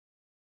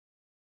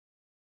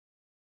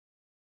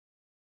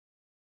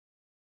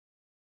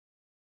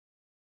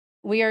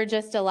We are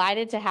just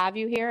delighted to have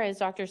you here. As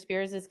Dr.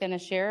 Spears is going to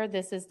share,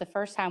 this is the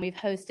first time we've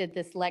hosted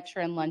this lecture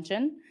and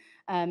luncheon.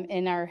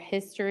 In our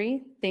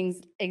history,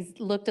 things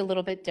looked a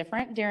little bit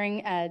different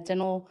during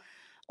dental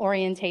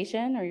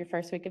orientation or your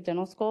first week of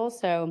dental school.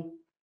 So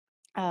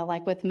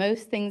like with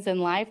most things in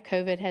life,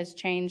 COVID has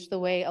changed the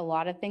way a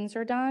lot of things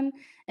are done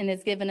and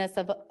has given us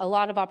a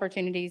lot of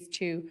opportunities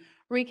to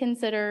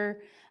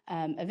reconsider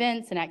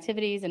events and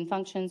activities and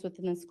functions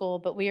within the school.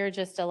 But we are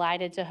just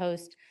delighted to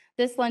host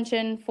this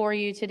luncheon for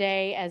you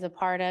today as a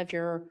part of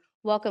your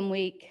welcome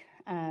week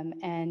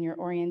and your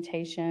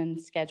orientation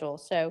schedule.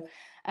 So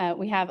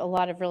we have a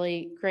lot of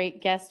really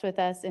great guests with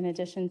us in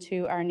addition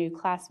to our new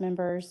class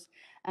members.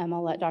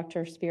 I'll let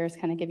Dr. Spears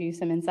kind of give you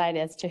some insight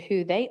as to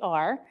who they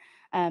are.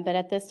 But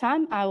at this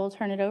time, I will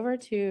turn it over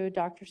to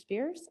Dr.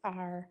 Spears,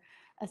 our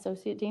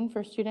Associate Dean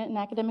for Student and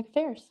Academic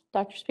Affairs.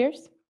 Dr.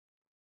 Spears.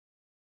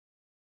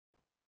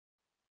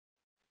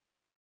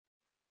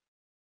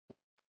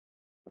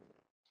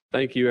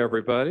 Thank you,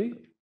 everybody.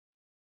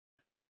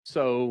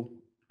 So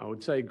I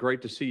would say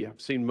great to see you. I've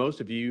seen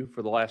most of you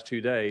for the last 2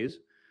 days,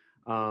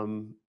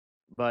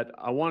 but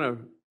I want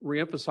to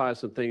reemphasize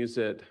some things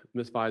that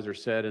Ms. Visor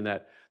said, and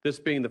that this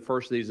being the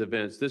first of these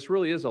events, this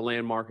really is a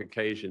landmark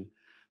occasion.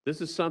 This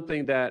is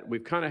something that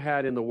we've kind of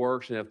had in the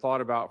works and have thought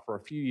about for a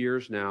few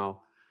years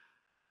now.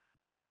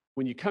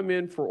 When you come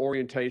in for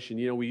orientation,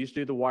 you know, we used to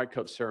do the white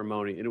coat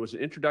ceremony, and it was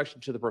an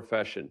introduction to the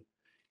profession.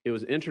 It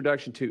was an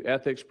introduction to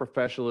ethics,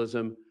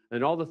 professionalism,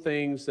 and all the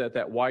things that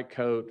that white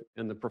coat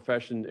and the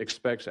profession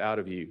expects out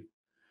of you.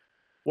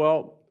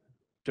 Well,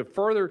 to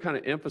further kind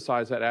of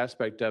emphasize that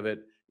aspect of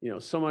it, you know,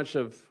 so much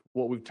of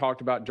what we've talked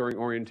about during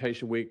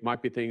orientation week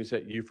might be things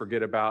that you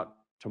forget about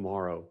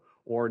tomorrow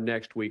or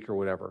next week or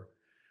whatever.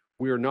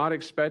 We are not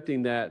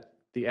expecting that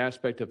the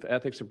aspect of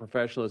ethics and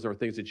professionalism are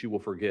things that you will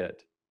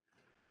forget.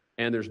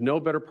 And there's no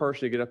better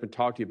person to get up and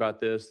talk to you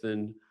about this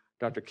than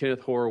Dr.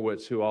 Kenneth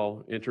Horwitz, who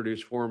I'll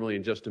introduce formally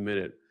in just a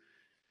minute.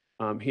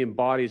 He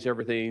embodies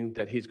everything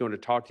that he's going to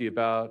talk to you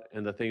about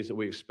and the things that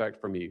we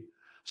expect from you.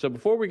 So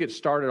before we get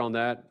started on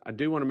that, I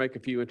do want to make a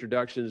few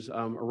introductions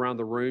around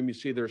the room. You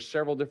see there's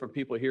several different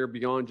people here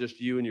beyond just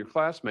you and your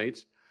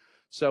classmates.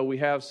 So we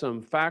have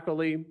some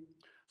faculty,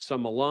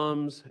 some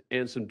alums,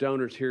 and some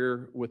donors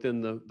here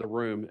within the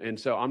room. And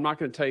so I'm not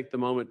going to take the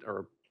moment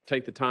or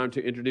take the time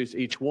to introduce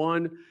each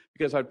one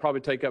because I'd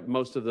probably take up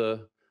most of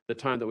the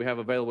time that we have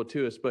available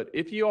to us. But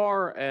if you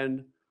are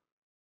an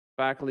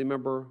faculty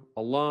member,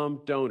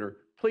 alum, donor,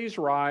 please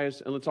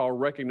rise and let's all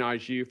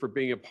recognize you for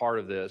being a part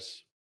of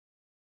this.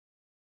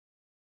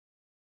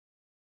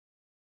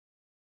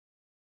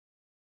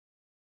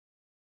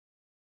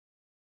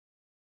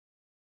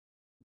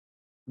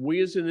 We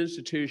as an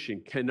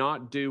institution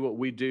cannot do what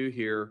we do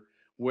here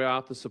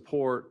without the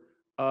support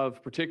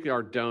of particularly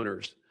our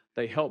donors.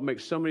 They help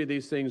make so many of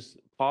these things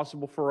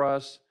possible for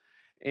us.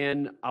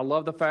 And I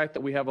love the fact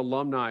that we have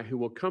alumni who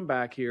will come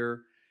back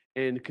here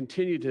and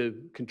continue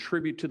to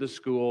contribute to the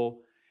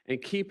school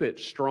and keep it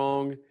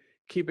strong,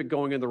 keep it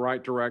going in the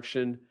right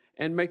direction,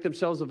 and make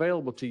themselves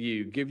available to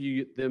you, give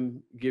you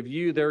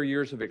their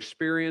years of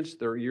experience,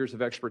 their years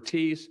of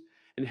expertise,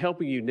 and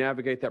helping you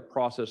navigate that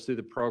process through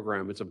the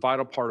program. It's a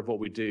vital part of what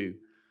we do.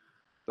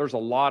 There's a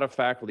lot of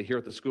faculty here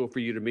at the school for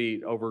you to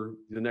meet over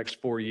the next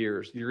 4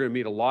 years. You're going to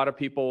meet a lot of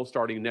people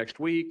starting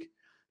next week.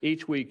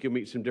 Each week you'll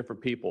meet some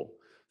different people.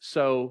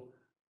 So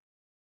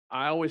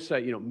I always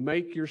say, you know,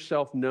 make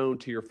yourself known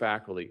to your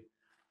faculty.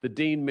 The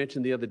dean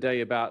mentioned the other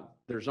day about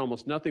there's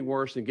almost nothing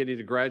worse than getting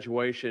to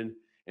graduation,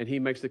 and he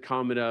makes the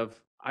comment of,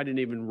 I didn't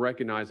even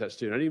recognize that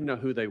student. I didn't even know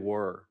who they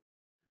were.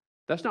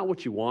 That's not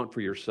what you want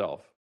for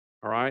yourself,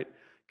 all right?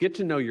 Get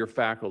to know your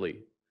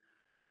faculty.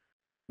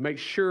 Make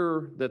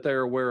sure that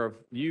they're aware of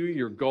you,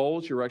 your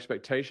goals, your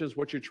expectations,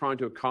 what you're trying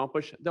to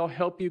accomplish. They'll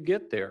help you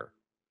get there.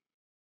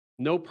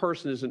 No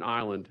person is an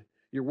island.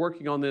 You're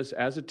working on this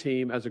as a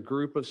team, as a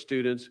group of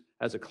students,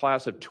 as a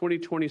class of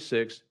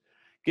 2026,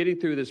 getting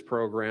through this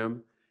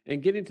program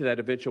and getting to that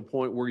eventual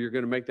point where you're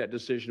going to make that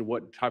decision,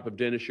 what type of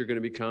dentist you're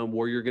going to become,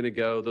 where you're going to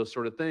go, those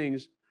sort of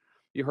things.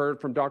 You heard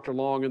from Dr.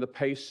 Long in the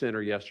PACE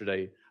Center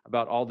yesterday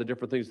about all the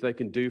different things they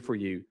can do for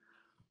you.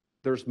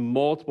 There's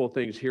multiple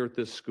things here at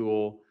this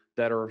school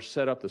that are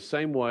set up the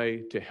same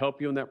way to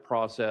help you in that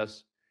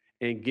process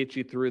and get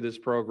you through this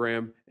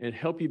program and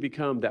help you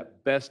become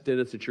that best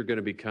dentist that you're going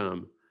to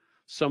become.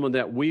 Someone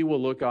that we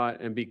will look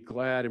at and be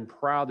glad and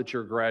proud that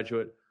you're a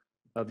graduate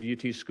of the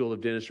UT School of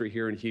Dentistry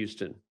here in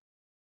Houston.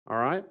 All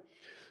right?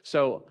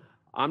 So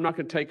I'm not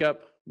going to take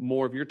up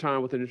more of your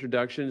time with an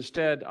introduction.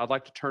 Instead, I'd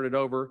like to turn it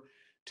over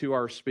to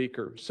our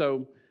speaker.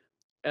 So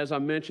as I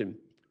mentioned,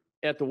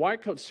 at the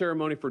white coat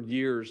ceremony for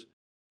years,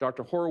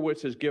 Dr.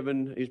 Horwitz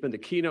he's been the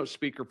keynote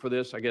speaker for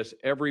this, I guess,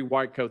 every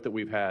white coat that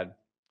we've had.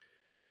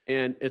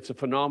 And it's a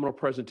phenomenal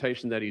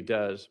presentation that he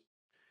does.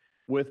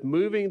 With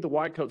moving the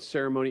white coat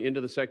ceremony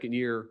into the second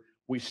year,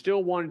 we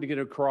still wanted to get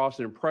across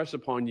and impress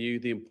upon you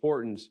the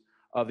importance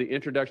of the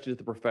introduction to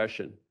the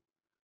profession,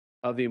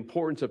 of the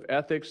importance of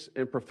ethics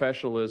and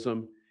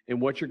professionalism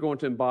and what you're going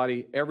to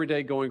embody every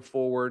day going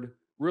forward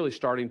really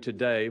starting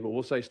today, but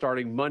we'll say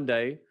starting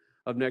Monday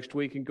of next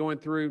week, and going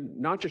through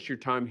not just your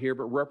time here,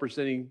 but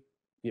representing,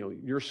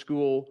 your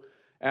school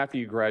after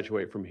you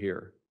graduate from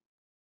here.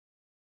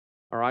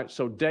 All right,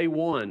 so day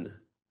one,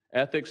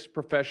 ethics,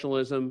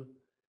 professionalism,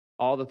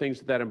 all the things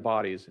that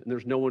embodies. And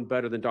there's no one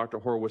better than Dr.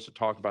 Horwitz to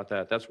talk about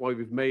that. That's why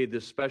we've made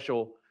this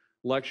special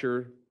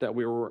lecture that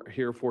we were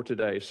here for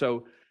today.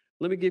 So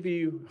let me give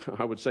you,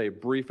 I would say,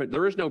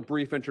 there is no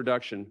brief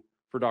introduction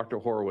for Dr.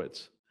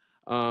 Horwitz.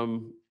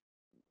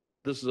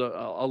 This is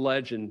a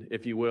legend,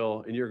 if you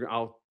will, and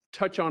I'll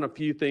touch on a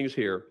few things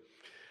here.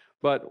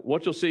 But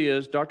what you'll see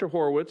is Dr.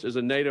 Horwitz is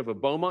a native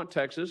of Beaumont,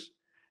 Texas,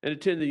 and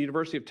attended the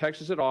University of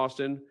Texas at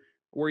Austin,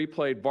 where he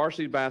played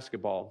varsity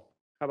basketball.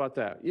 How about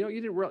that? You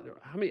didn't realize,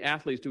 how many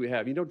athletes do we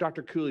have?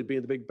 Dr. Cooley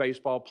being the big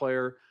baseball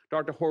player,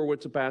 Dr.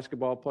 Horwitz a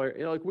basketball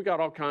player. We got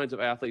all kinds of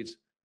athletes.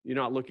 You're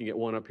not looking at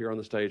one up here on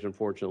the stage,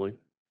 unfortunately.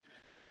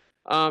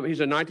 He's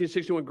a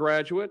 1961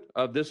 graduate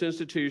of this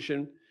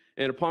institution,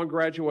 and upon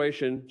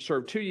graduation,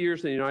 served 2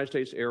 years in the United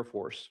States Air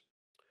Force.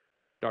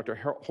 Dr.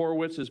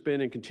 Horwitz has been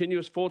in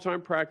continuous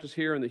full-time practice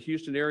here in the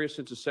Houston area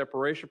since his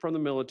separation from the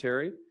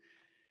military.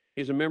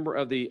 He's a member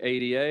of the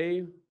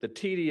ADA, the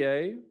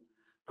TDA,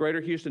 Greater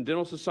Houston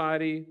Dental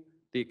Society,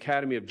 the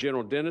Academy of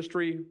General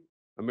Dentistry,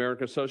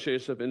 American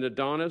Association of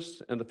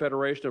Endodontists, and the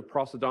Federation of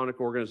Prosthodontic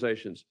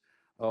Organizations.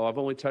 Oh, I've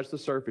only touched the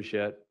surface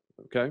yet,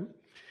 okay?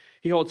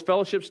 He holds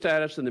fellowship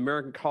status in the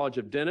American College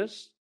of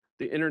Dentists,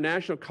 the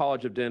International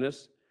College of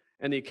Dentists,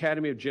 and the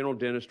Academy of General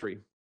Dentistry.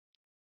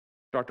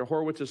 Dr.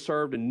 Horwitz has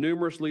served in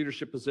numerous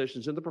leadership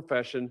positions in the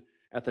profession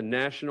at the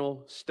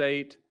national,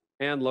 state,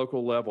 and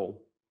local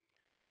level.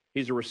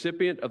 He's a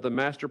recipient of the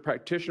Master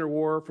Practitioner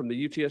Award from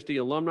the UTSD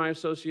Alumni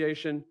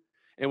Association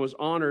and was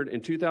honored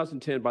in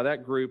 2010 by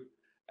that group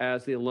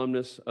as the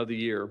Alumnus of the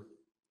Year.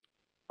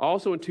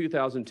 Also in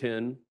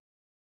 2010,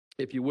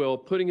 if you will,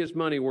 putting his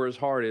money where his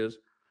heart is,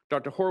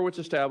 Dr. Horwitz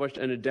established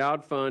an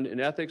endowed fund in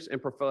ethics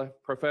and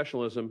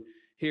professionalism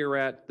here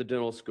at the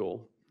dental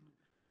school.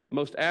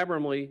 Most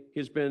admirably,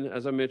 he's been,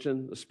 as I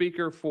mentioned, the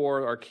speaker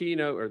for our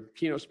keynote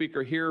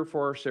speaker here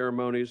for our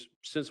ceremonies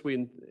since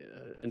we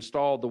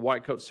installed the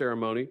white coat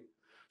ceremony.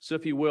 So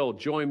if you will,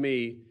 join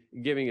me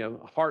in giving a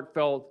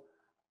heartfelt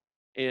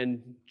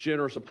and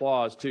generous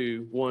applause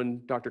to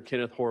one Dr.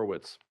 Kenneth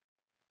Horwitz.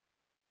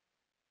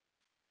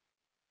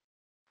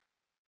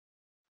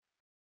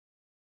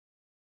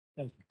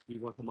 Thank you.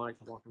 You want the mic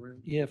to walk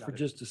around? Yeah, for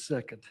just a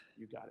second.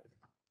 You got it.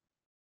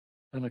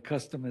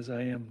 Unaccustomed as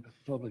I am to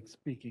public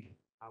speaking.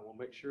 I will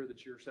make sure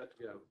that you're set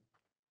to go.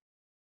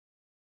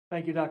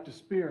 Thank you, Dr.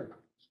 Spear.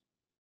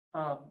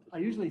 I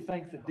usually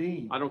thank the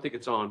dean. I don't think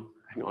it's on.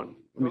 Hang on.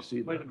 Let me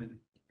see. Wait a minute.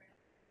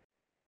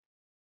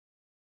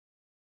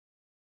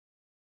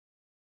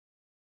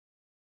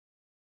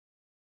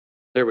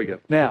 There we go.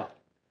 Now,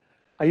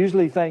 I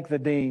usually thank the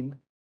dean,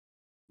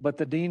 but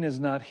the dean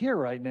is not here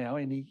right now,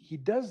 and he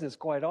does this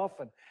quite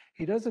often.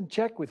 He doesn't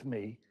check with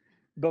me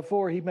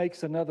before he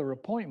makes another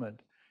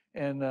appointment,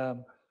 and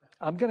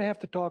I'm going to have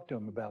to talk to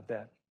him about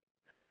that.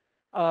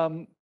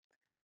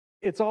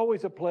 It's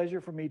always a pleasure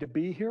for me to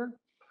be here.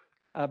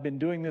 I've been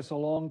doing this a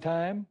long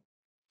time,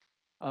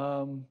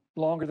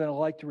 longer than I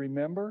like to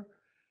remember.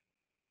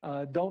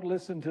 Don't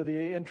listen to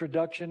the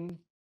introduction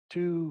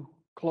too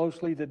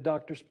closely that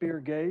Dr. Spear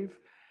gave.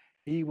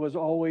 He was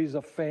always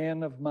a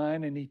fan of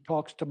mine, and he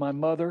talks to my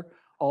mother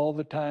all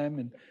the time,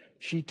 and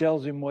she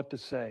tells him what to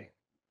say.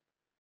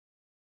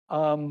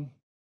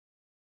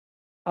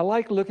 I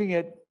like looking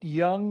at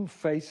young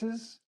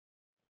faces.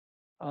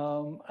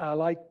 I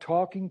like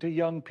talking to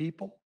young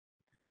people.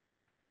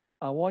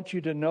 I want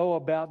you to know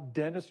about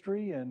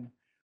dentistry and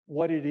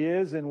what it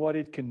is and what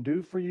it can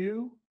do for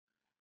you,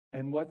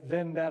 and what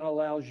then that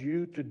allows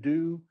you to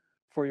do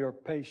for your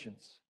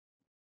patients.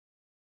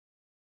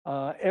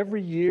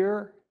 Every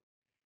year,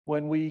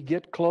 when we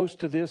get close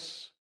to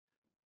this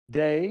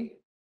day,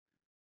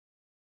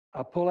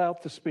 I pull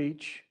out the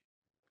speech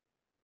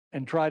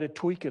and try to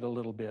tweak it a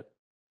little bit.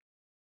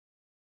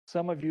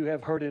 Some of you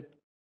have heard it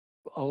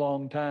a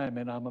long time,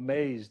 and I'm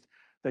amazed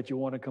that you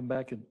want to come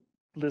back and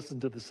listen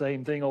to the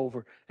same thing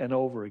over and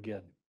over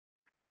again.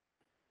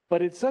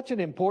 But it's such an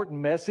important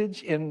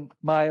message, in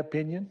my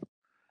opinion,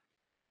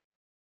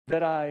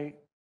 that I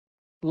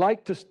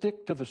like to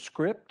stick to the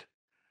script.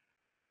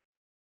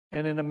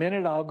 And in a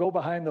minute, I'll go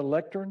behind the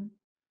lectern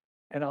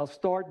and I'll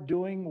start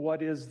doing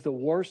what is the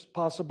worst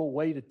possible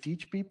way to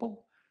teach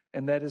people,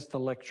 and that is to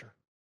lecture.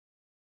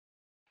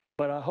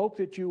 But I hope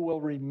that you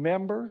will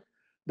remember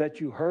that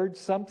you heard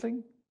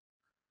something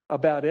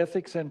about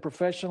ethics and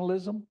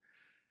professionalism,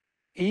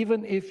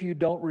 even if you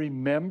don't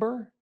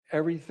remember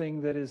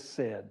everything that is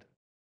said.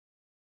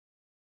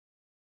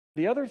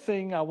 The other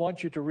thing I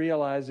want you to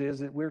realize is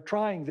that we're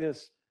trying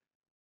this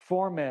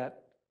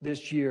format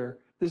this year.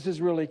 This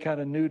is really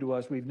kind of new to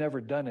us. We've never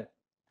done it.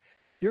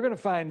 You're going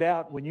to find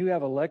out when you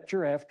have a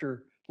lecture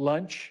after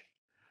lunch,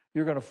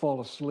 you're going to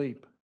fall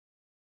asleep.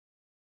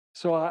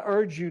 So I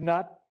urge you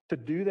not to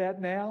do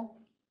that now.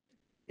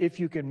 If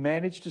you can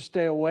manage to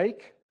stay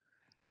awake,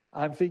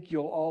 I think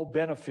you'll all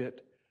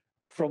benefit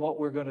from what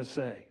we're going to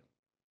say.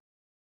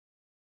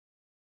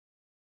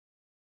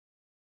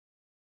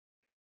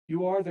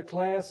 You are the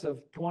class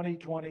of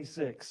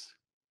 2026.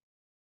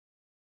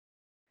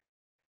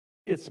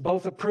 It's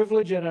both a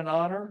privilege and an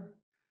honor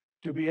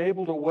to be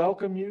able to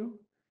welcome you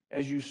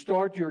as you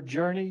start your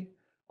journey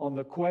on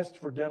the quest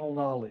for dental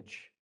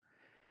knowledge.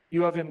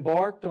 You have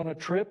embarked on a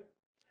trip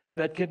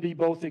that can be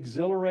both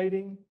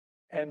exhilarating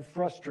and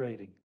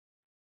frustrating,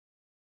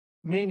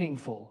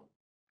 meaningful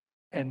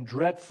and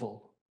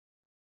dreadful,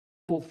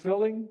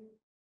 fulfilling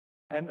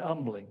and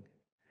humbling.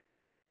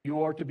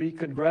 You are to be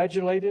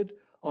congratulated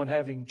on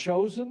having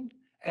chosen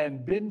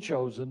and been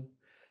chosen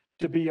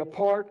to be a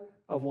part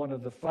of one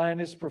of the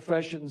finest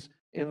professions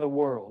in the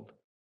world.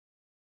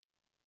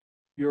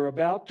 You're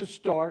about to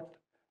start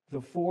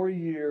the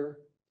 4-year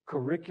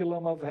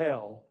curriculum of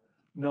hell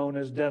known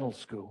as dental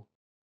school.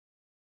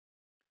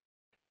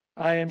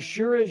 I am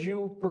sure as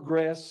you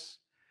progress,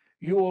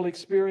 you will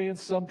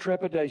experience some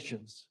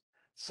trepidations,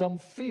 some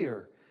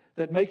fear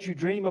that makes you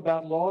dream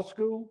about law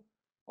school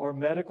or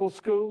medical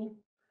school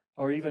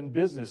or even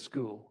business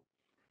school.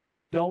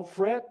 Don't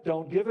fret,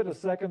 don't give it a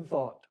second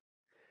thought.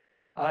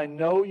 I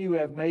know you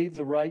have made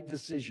the right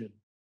decision.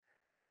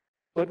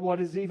 But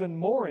what is even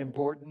more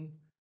important,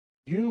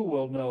 you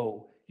will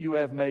know you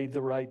have made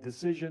the right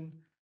decision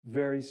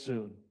very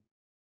soon.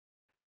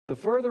 The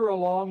further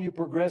along you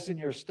progress in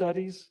your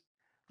studies,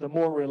 the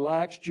more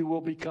relaxed you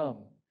will become,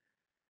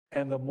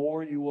 and the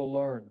more you will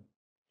learn.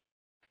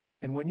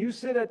 And when you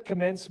sit at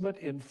commencement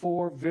in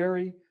 4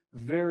 very,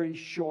 very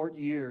short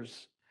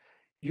years,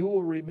 you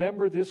will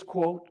remember this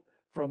quote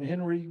from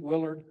Henry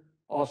Willard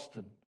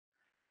Austin.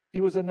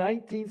 He was a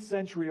 19th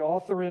century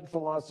author and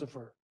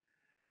philosopher,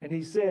 and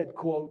he said,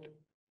 quote,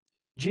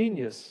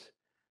 "Genius,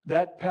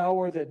 that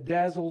power that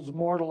dazzles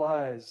mortal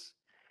eyes,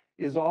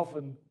 is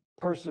often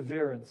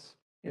perseverance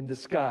in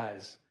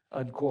disguise,"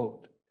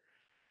 unquote.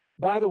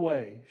 By the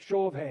way,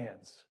 show of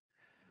hands,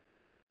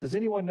 does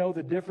anyone know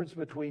the difference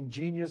between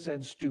genius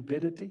and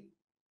stupidity?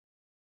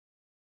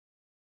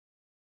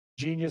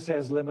 Genius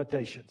has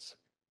limitations.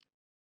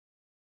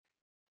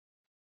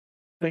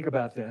 Think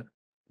about that.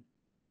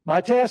 My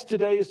task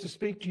today is to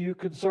speak to you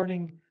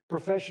concerning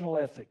professional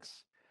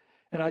ethics,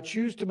 and I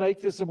choose to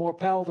make this a more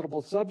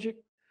palatable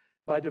subject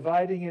by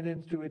dividing it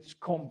into its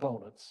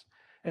components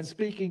and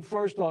speaking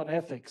first on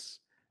ethics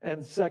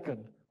and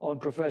second on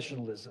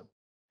professionalism.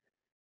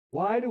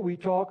 Why do we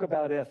talk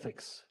about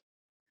ethics?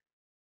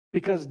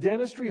 Because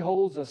dentistry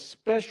holds a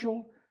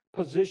special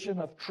position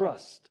of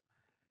trust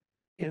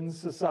in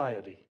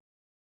society.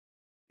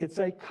 It's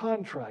a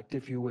contract,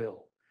 if you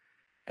will,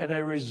 and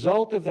a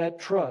result of that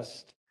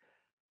trust,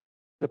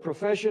 the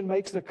profession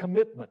makes a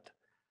commitment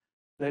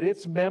that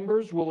its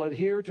members will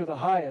adhere to the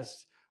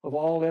highest of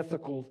all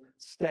ethical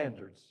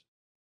standards.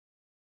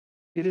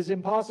 It is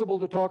impossible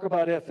to talk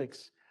about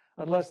ethics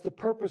unless the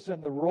purpose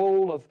and the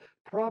role of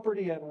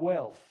property and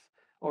wealth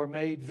are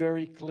made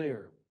very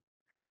clear.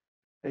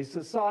 A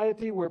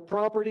society where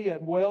property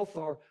and wealth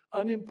are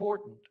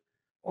unimportant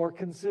or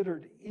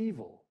considered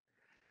evil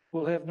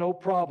will have no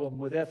problem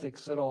with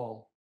ethics at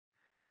all.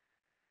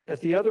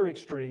 At the other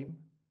extreme,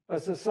 a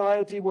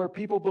society where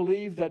people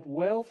believe that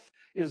wealth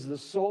is the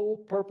sole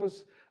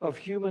purpose of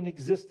human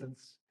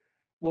existence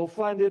will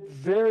find it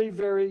very,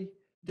 very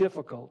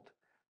difficult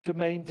to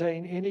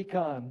maintain any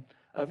kind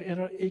of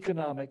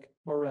economic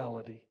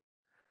morality.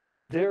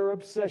 Their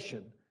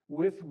obsession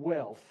with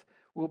wealth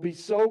will be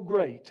so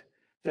great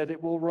that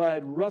it will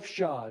ride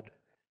roughshod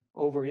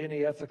over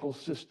any ethical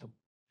system.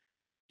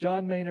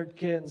 John Maynard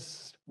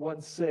Keynes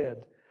once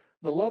said,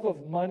 "The love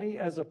of money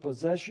as a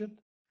possession,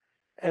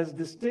 as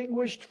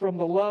distinguished from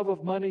the love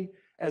of money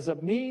as a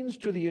means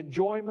to the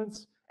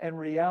enjoyments and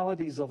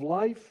realities of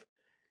life,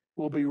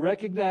 will be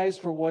recognized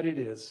for what it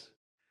is,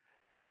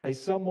 a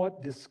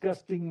somewhat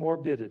disgusting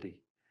morbidity,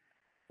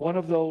 one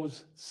of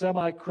those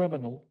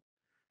semi-criminal,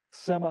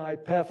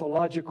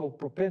 semi-pathological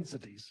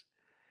propensities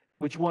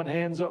which one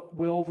hands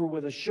over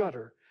with a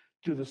shudder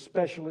to the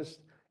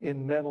specialist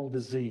in mental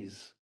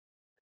disease."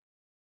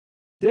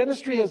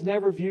 Dentistry has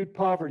never viewed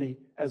poverty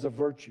as a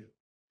virtue.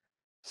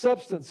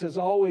 Substance has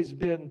always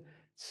been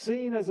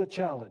seen as a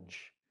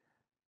challenge.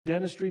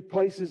 Dentistry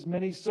places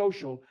many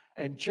social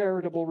and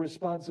charitable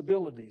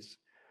responsibilities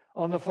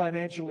on the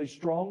financially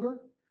stronger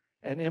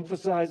and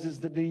emphasizes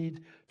the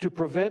need to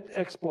prevent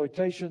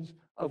exploitations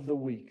of the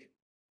weak,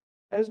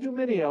 as do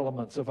many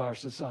elements of our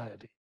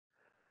society.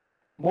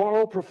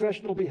 Moral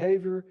professional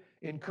behavior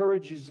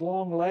encourages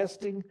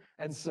long-lasting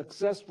and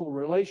successful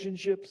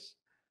relationships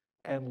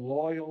and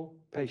loyal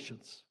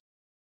patients.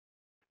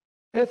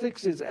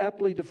 Ethics is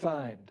aptly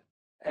defined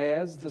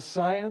as the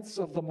science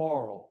of the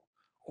moral,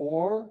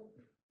 or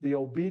the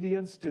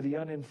obedience to the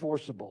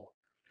unenforceable.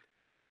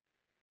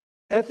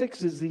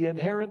 Ethics is the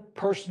inherent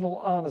personal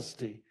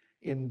honesty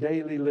in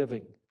daily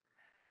living.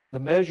 The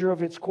measure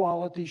of its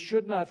quality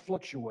should not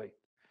fluctuate,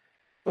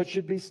 but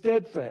should be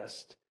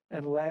steadfast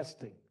and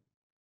lasting.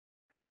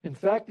 In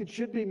fact, it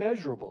should be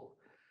measurable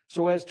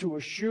so as to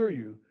assure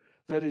you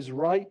that is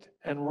right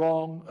and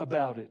wrong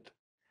about it.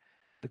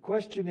 The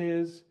question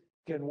is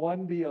can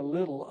one be a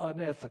little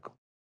unethical?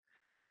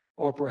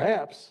 Or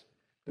perhaps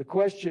the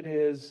question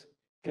is,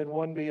 can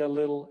one be a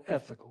little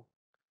ethical?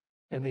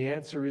 And the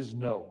answer is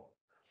no.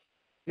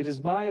 It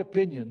is my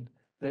opinion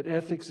that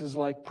ethics is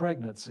like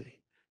pregnancy.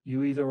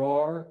 You either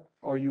are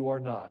or you are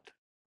not.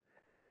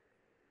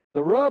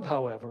 The rub,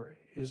 however,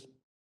 is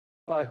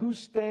by whose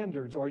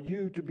standards are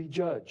you to be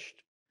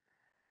judged?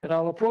 And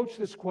I'll approach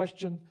this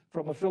question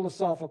from a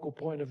philosophical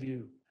point of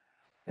view,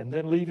 and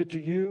then leave it to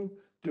you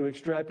to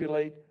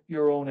extrapolate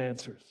your own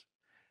answers.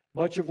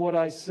 Much of what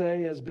I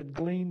say has been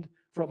gleaned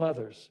from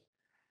others.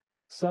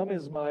 Some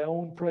is my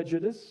own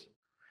prejudice,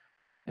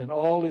 and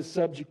all is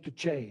subject to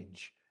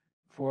change,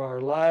 for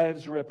our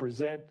lives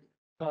represent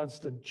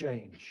constant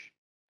change.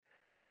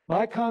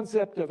 My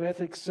concept of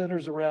ethics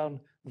centers around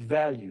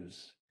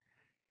values.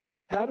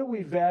 How do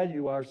we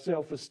value our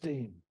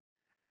self-esteem?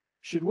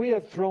 Should we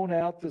have thrown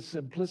out the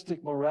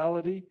simplistic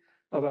morality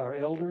of our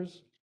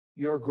elders,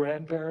 your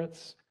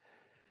grandparents?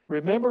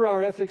 Remember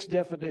our ethics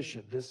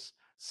definition, this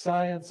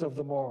science of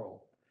the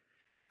moral.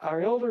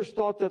 Our elders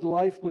thought that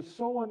life was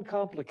so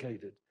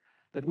uncomplicated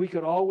that we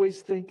could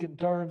always think in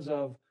terms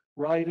of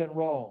right and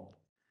wrong,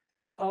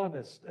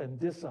 honest and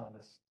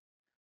dishonest,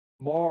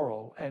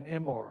 moral and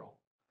immoral.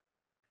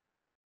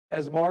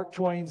 As Mark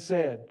Twain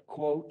said,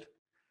 quote,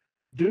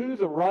 "Do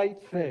the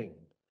right thing.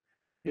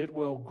 It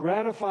will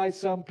gratify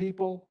some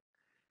people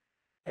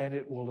and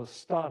it will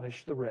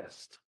astonish the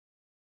rest."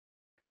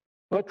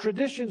 But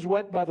traditions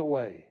went by the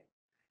way,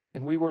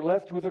 and we were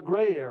left with a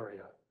gray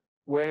area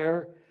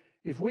where,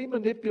 if we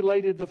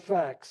manipulated the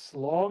facts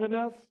long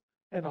enough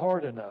and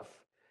hard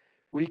enough,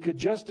 we could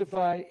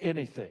justify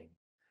anything.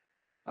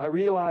 I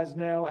realize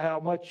now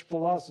how much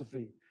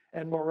philosophy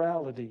and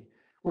morality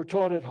were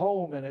taught at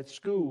home and at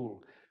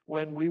school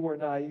when we were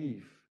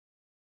naive.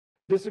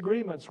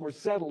 Disagreements were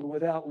settled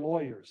without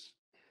lawyers.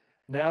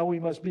 Now we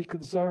must be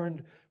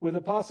concerned with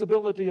the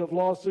possibility of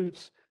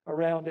lawsuits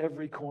around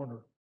every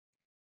corner,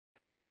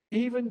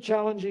 even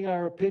challenging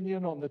our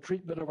opinion on the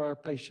treatment of our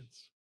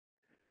patients.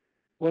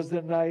 Was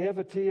the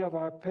naivety of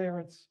our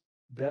parents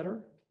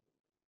better?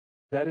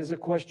 That is a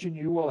question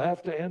you will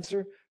have to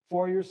answer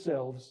for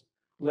yourselves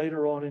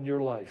later on in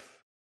your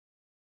life.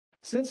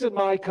 Since in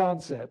my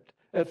concept,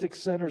 ethics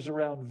centers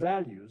around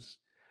values,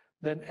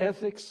 then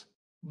ethics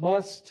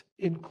must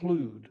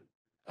include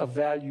a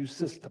value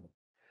system.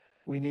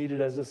 We need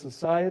it as a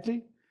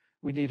society,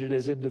 we need it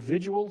as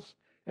individuals,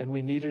 and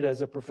we need it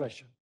as a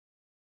profession.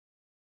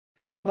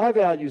 My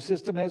value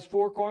system has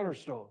 4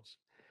 cornerstones.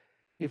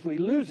 If we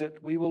lose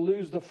it, we will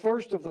lose the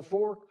first of the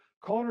 4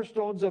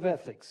 cornerstones of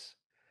ethics,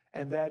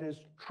 and that is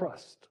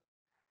trust.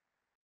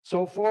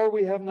 So far,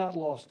 we have not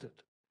lost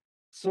it,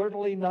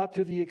 certainly not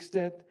to the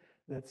extent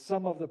that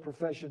some of the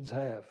professions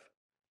have.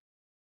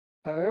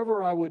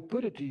 However, I would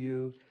put it to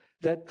you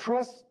that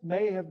trust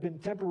may have been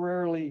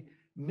temporarily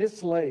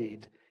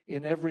mislaid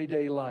in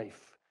everyday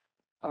life.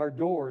 Our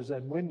doors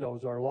and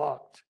windows are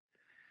locked.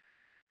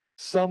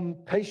 Some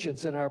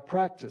patients in our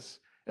practice,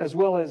 as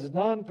well as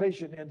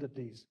non-patient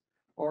entities,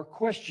 are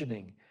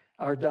questioning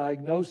our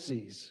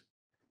diagnoses,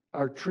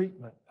 our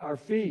treatment, our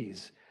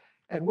fees,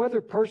 and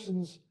whether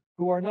persons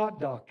who are not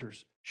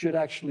doctors should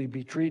actually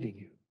be treating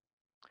you.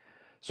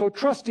 So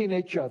trusting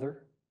each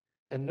other,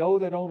 and know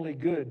that only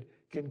good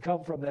can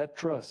come from that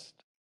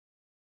trust.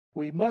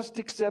 We must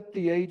accept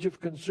the age of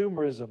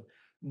consumerism,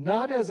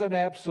 not as an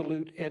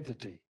absolute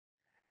entity,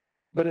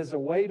 but as a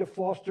way to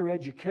foster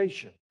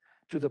education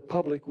to the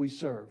public we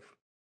serve.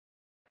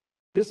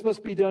 This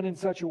must be done in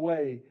such a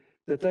way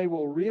that they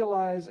will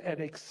realize and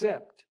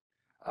accept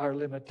our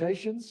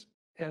limitations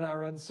and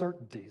our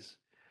uncertainties,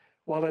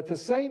 while at the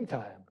same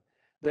time,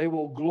 they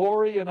will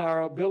glory in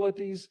our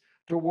abilities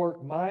to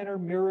work minor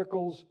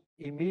miracles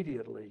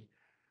immediately,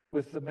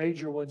 with the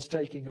major ones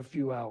taking a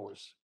few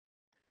hours.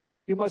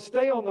 You must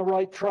stay on the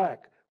right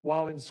track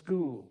while in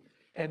school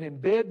and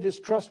embed this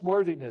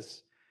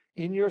trustworthiness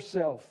in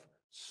yourself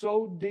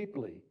so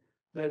deeply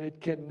that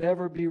it can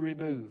never be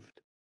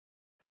removed.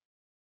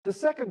 The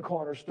second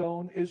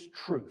cornerstone is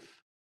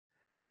truth.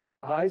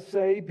 I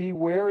say be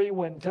wary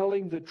when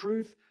telling the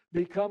truth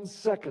becomes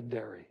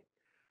secondary,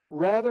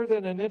 rather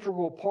than an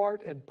integral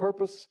part and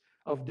purpose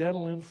of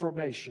dental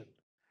information.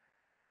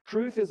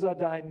 Truth is a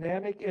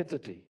dynamic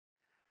entity.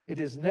 It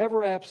is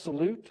never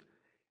absolute,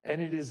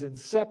 and it is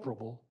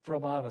inseparable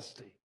from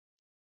honesty.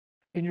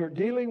 In your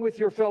dealing with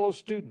your fellow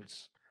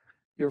students,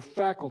 your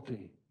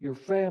faculty, your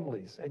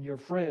families, and your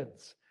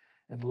friends,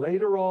 and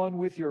later on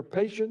with your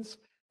patients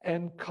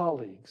and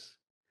colleagues,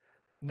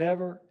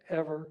 never,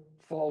 ever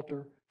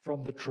falter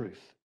from the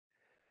truth.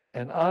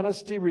 And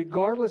honesty,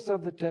 regardless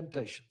of the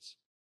temptations.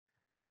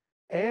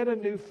 Add a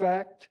new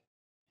fact,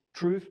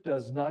 truth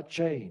does not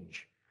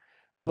change,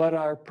 but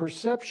our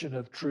perception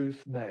of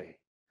truth may.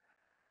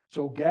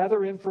 So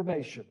gather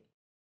information,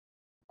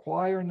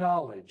 acquire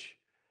knowledge,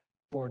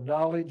 for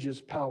knowledge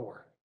is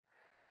power.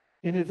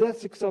 In his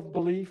Ethics of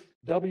Belief,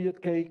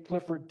 W.K.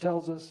 Clifford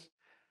tells us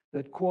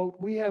that, quote,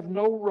 we have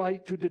no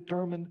right to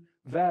determine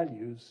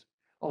values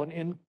on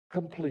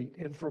incomplete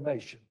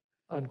information,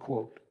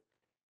 unquote.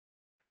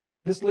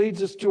 This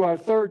leads us to our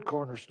third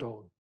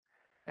cornerstone,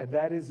 and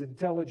that is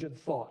intelligent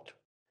thought.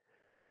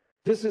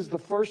 This is the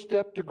first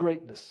step to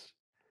greatness.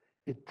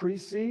 It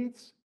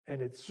precedes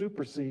and it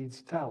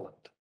supersedes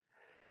talent.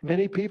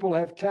 Many people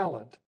have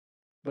talent,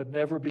 but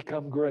never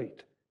become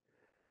great.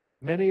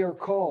 Many are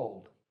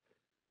called,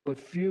 but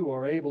few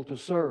are able to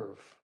serve.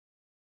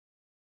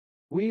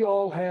 We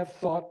all have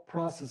thought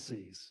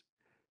processes,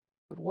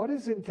 but what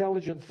is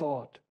intelligent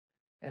thought,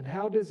 and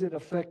how does it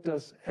affect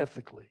us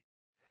ethically?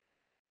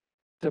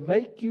 To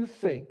make you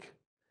think,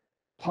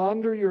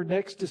 ponder your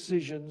next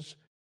decisions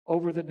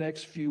over the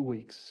next few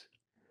weeks.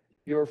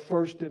 You're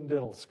first in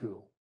dental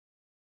school.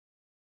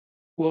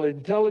 Will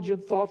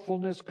intelligent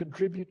thoughtfulness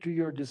contribute to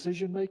your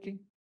decision making?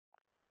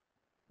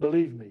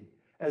 Believe me,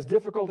 as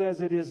difficult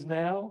as it is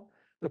now,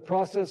 the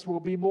process will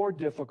be more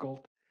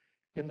difficult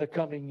in the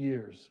coming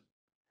years.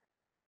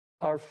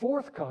 Our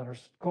fourth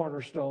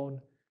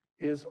cornerstone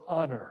is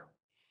honor,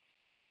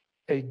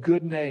 a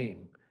good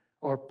name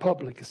or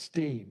public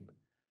esteem,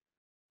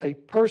 a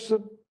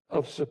person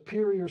of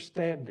superior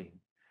standing,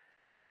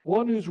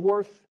 one whose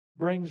worth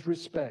brings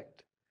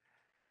respect.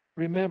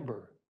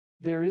 Remember,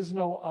 there is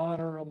no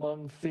honor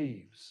among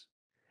thieves.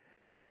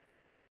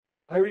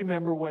 I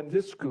remember when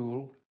this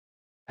school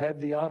had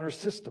the honor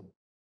system.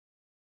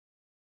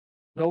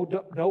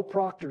 No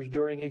proctors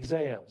during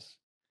exams.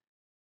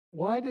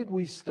 Why did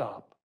we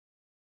stop?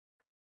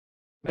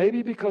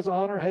 Maybe because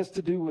honor has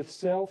to do with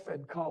self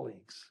and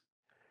colleagues.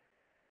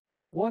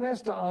 One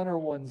has to honor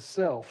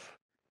oneself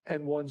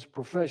and one's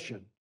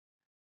profession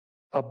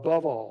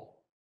above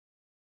all.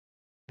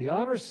 The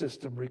honor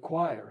system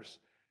requires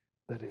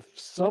that if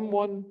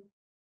someone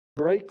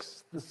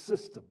breaks the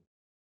system,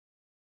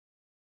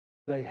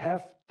 they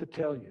have to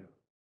tell you.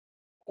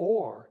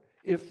 Or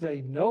if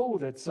they know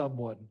that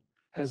someone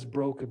has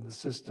broken the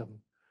system,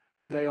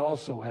 they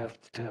also have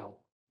to tell.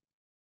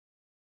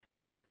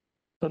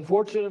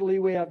 Unfortunately,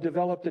 we have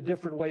developed a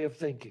different way of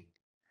thinking.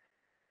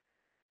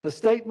 The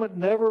statement,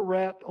 never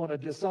rat on a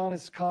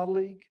dishonest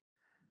colleague,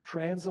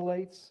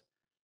 translates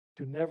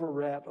to never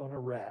rat on a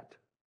rat.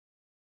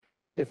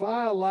 If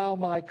I allow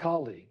my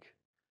colleague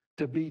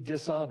to be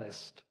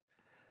dishonest,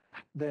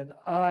 then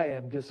I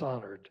am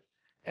dishonored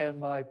and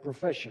my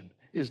profession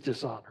is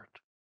dishonored.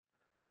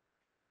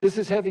 This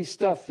is heavy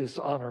stuff, this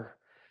honor,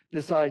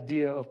 this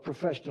idea of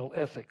professional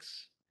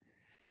ethics.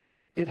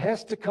 It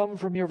has to come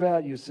from your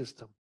value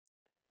system.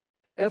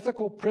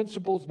 Ethical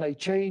principles may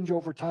change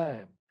over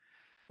time,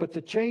 but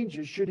the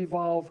changes should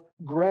evolve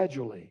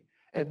gradually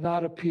and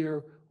not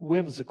appear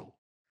whimsical.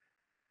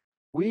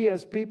 We,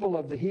 as people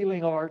of the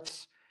healing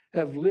arts,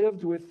 have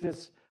lived with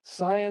this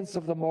science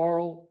of the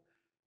moral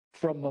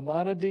from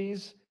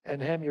Maimonides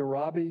and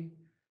Hammurabi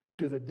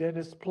to the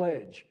Dentist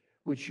Pledge,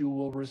 which you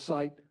will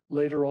recite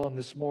later on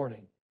this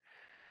morning.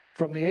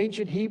 From the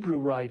ancient Hebrew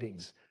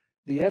writings,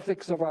 the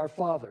ethics of our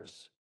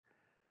fathers,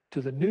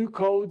 to the new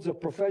codes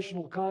of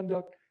professional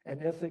conduct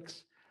and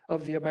ethics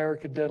of the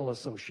American Dental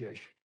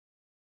Association.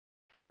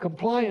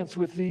 Compliance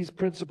with these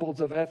principles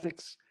of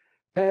ethics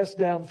passed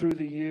down through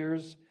the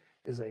years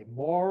is a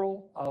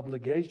moral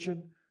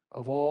obligation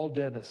of all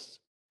dentists.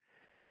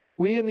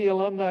 We in the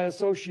Alumni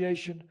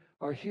Association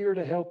are here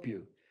to help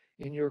you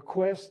in your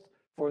quest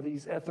for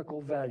these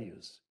ethical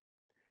values.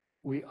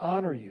 We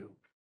honor you.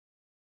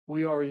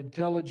 We are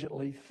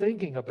intelligently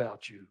thinking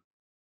about you.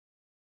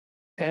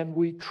 And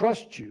we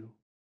trust you,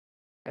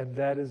 and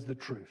that is the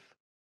truth.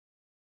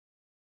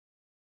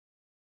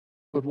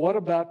 But what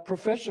about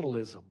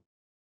professionalism?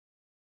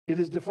 It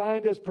is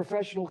defined as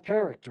professional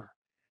character,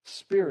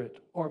 spirit,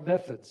 or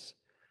methods.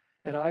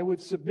 And I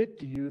would submit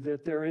to you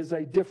that there is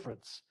a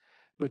difference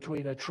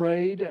between a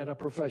trade and a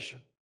profession.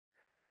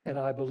 And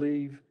I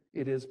believe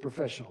it is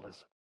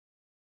professionalism.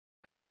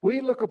 We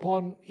look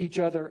upon each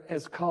other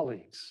as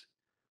colleagues,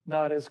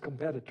 not as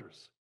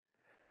competitors.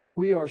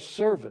 We are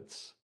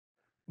servants,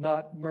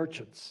 not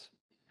merchants.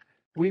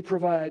 We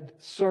provide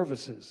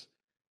services,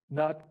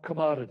 not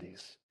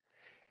commodities.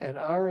 And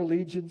our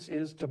allegiance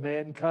is to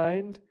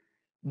mankind,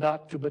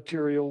 not to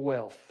material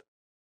wealth.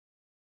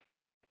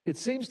 It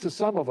seems to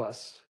some of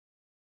us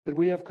that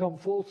we have come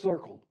full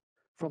circle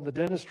from the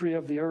dentistry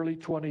of the early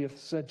 20th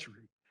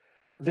century.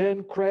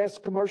 Then crass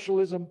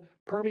commercialism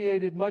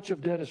permeated much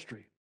of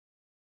dentistry.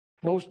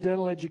 Most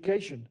dental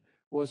education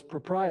was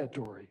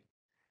proprietary.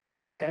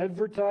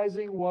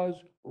 Advertising was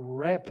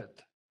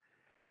rampant,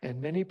 and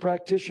many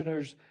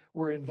practitioners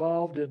were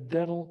involved in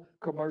dental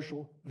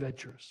commercial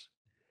ventures.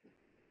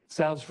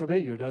 Sounds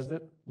familiar, doesn't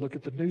it? Look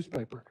at the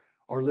newspaper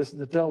or listen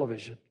to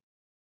television.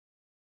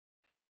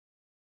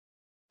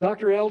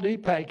 Dr. L.D.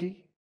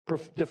 Pankey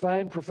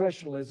defined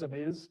professionalism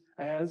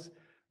as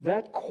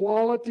that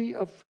quality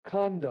of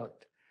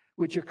conduct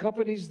which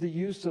accompanies the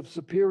use of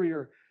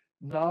superior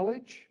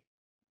knowledge,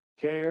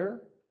 care,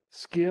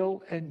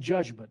 skill, and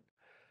judgment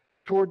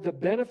toward the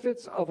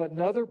benefits of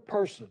another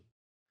person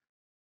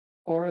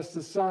or a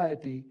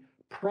society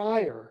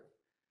prior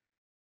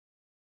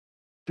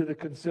to the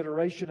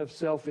consideration of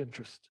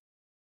self-interest.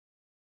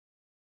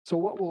 So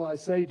what will I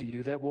say to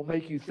you that will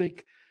make you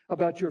think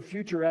about your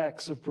future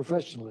acts of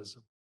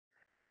professionalism?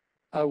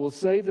 I will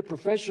say that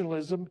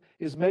professionalism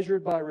is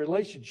measured by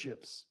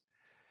relationships.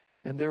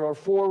 And there are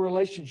 4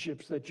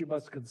 relationships that you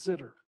must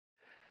consider.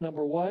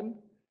 Number 1,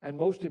 and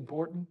most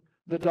important,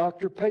 the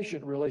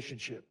doctor-patient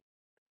relationship.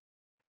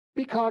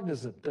 Be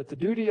cognizant that the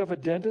duty of a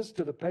dentist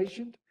to the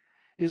patient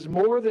is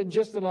more than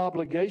just an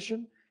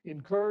obligation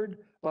incurred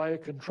by a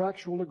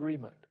contractual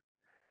agreement.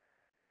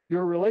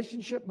 Your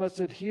relationship must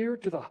adhere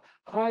to the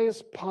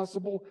highest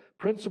possible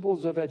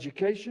principles of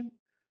education,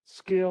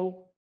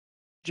 skill,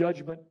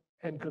 judgment,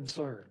 and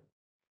concern.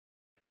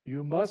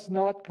 You must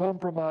not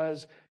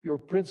compromise your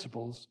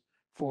principles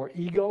for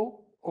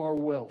ego or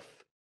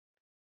wealth.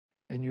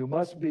 And you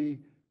must be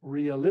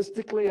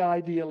realistically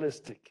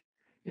idealistic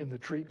in the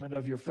treatment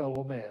of your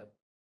fellow man.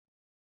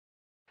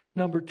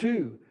 Number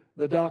 2,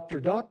 the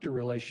doctor-doctor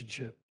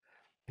relationship.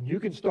 And you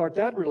can start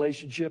that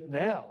relationship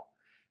now,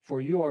 for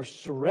you are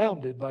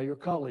surrounded by your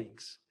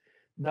colleagues,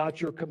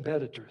 not your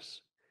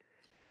competitors.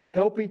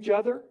 Help each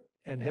other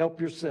and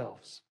help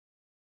yourselves.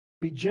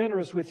 Be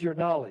generous with your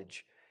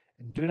knowledge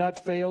and do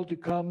not fail to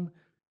come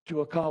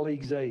to a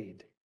colleague's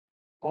aid.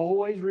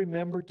 Always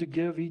remember to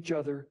give each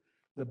other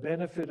the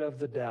benefit of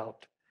the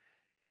doubt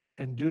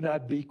and do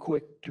not be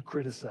quick to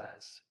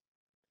criticize.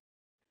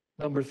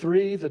 Number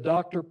 3, the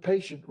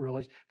doctor-patient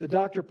relationship, the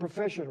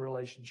doctor-profession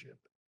relationship.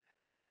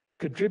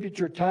 Contribute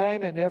your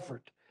time and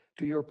effort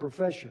to your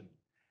profession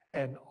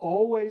and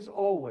always,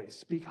 always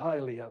speak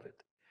highly of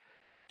it.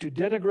 To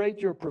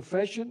denigrate your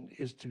profession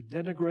is to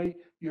denigrate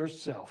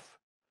yourself.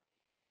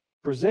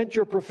 Present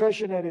your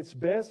profession at its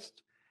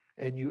best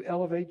and you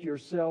elevate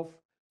yourself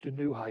to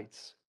new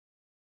heights.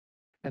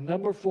 And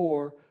number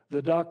 4,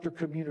 the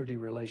doctor-community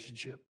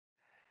relationship.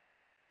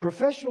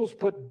 Professionals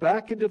put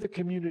back into the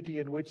community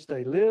in which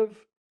they live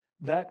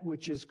that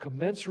which is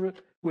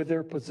commensurate with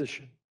their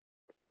position.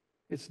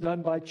 It's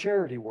done by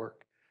charity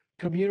work,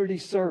 community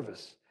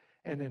service,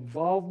 and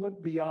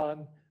involvement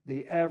beyond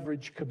the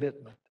average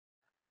commitment.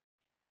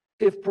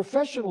 If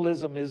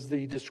professionalism is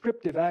the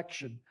descriptive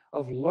action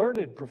of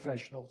learned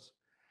professionals,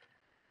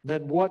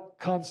 then what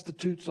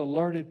constitutes a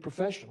learned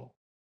professional?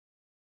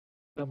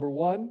 Number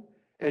 1,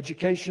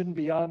 education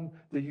beyond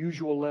the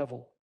usual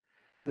level.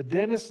 The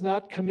dentist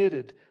not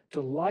committed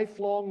to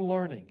lifelong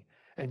learning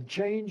and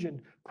change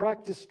in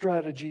practice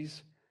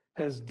strategies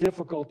has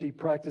difficulty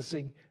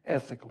practicing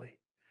ethically.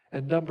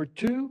 And number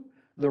 2,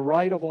 the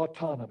right of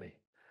autonomy.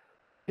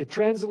 It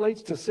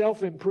translates to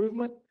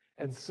self-improvement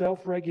and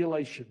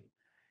self-regulation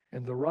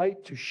and the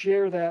right to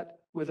share that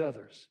with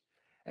others.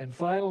 And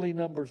finally,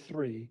 number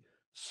 3,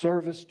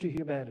 service to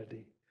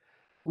humanity.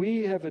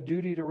 We have a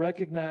duty to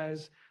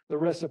recognize the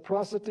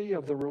reciprocity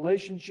of the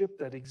relationship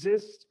that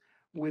exists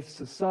with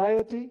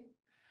society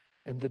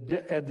and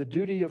the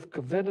duty of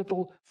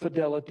covenantal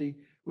fidelity,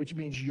 which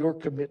means your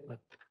commitment.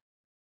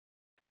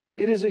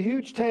 It is a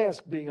huge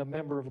task being a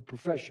member of a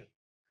profession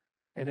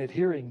and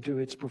adhering to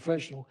its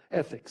professional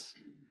ethics,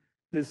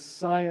 this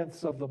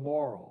science of the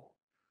moral,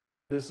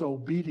 this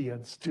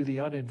obedience to the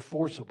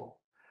unenforceable.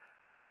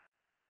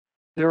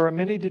 There are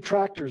many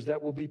detractors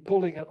that will be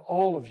pulling at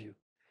all of you,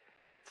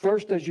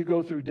 first as you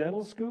go through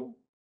dental school,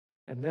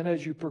 and then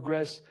as you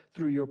progress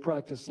through your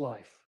practice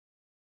life.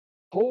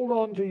 Hold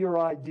on to your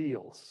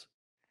ideals.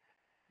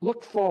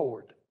 Look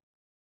forward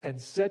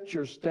and set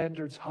your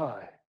standards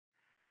high.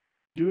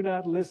 Do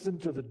not listen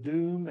to the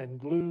doom and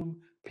gloom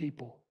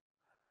people.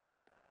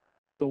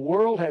 The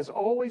world has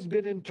always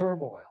been in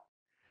turmoil.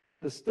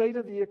 The state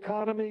of the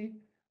economy,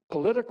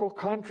 political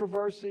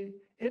controversy,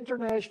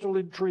 international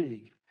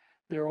intrigue,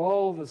 they're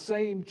all the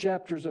same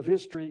chapters of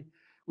history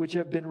which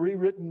have been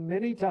rewritten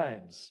many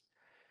times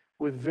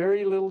with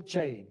very little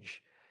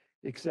change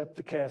except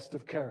the cast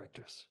of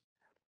characters.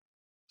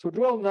 So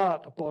dwell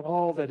not upon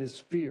all that is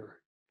fear.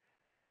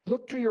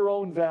 Look to your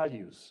own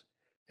values,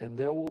 and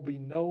there will be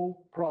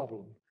no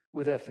problem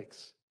with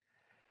ethics.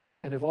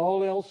 And if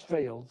all else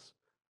fails,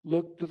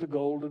 look to the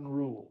golden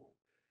rule,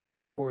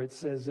 for it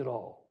says it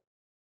all.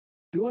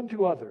 Do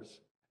unto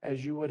others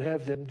as you would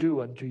have them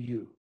do unto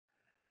you.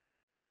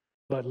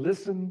 But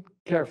listen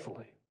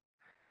carefully.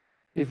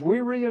 If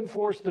we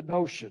reinforce the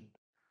notion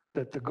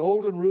that the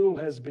golden rule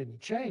has been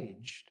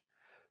changed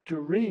to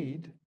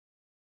read,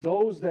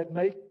 those that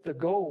make the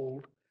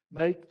gold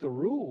make the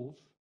rules,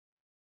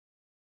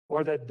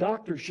 or that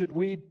doctors should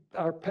weed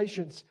our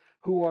patients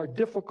who are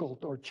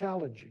difficult or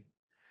challenging,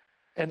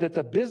 and that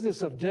the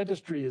business of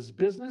dentistry is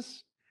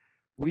business,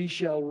 we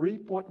shall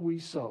reap what we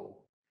sow.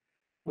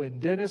 When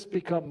dentists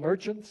become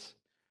merchants,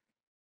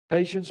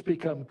 patients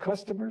become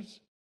customers,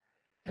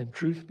 and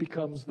truth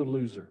becomes the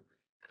loser.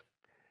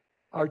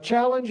 Our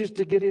challenge is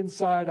to get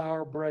inside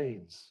our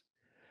brains.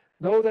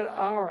 Know that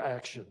our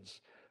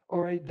actions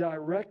are a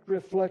direct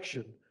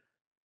reflection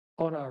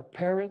on our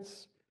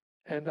parents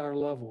and our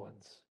loved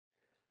ones.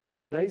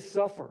 They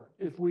suffer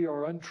if we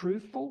are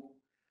untruthful,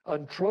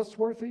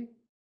 untrustworthy,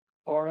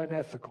 or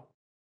unethical.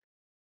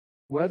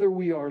 Whether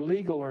we are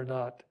legal or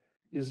not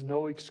is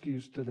no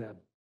excuse to them.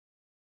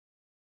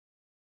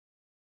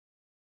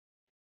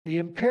 The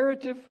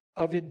imperative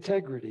of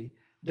integrity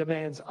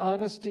demands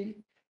honesty,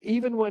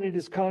 even when it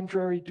is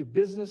contrary to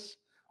business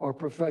or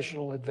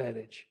professional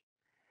advantage.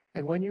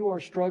 And when you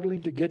are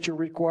struggling to get your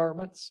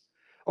requirements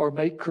or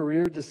make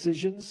career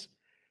decisions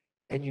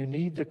and you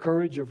need the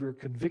courage of your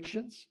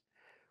convictions,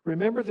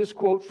 remember this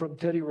quote from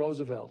Teddy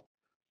Roosevelt.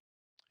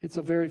 It's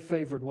a very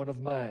favorite one of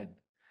mine.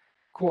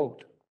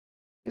 Quote,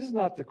 "It is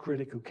not the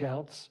critic who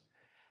counts,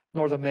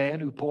 nor the man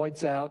who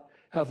points out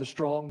how the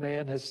strong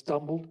man has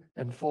stumbled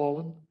and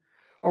fallen,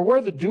 or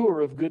where the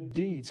doer of good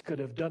deeds could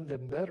have done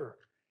them better.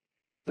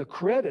 The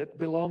credit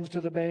belongs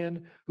to the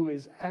man who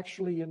is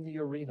actually in the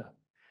arena,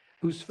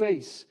 whose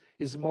face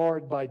is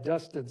marred by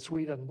dust and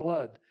sweat and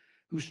blood,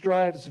 who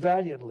strives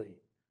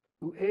valiantly,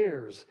 who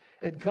errs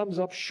and comes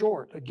up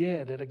short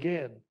again and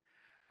again,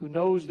 who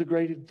knows the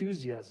great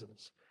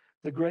enthusiasms,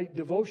 the great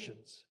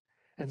devotions,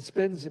 and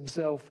spends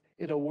himself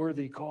in a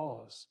worthy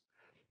cause,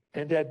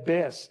 and at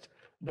best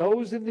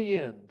knows in the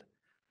end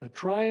the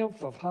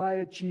triumph of high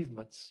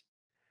achievements,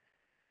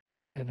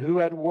 and who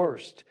at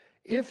worst,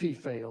 if he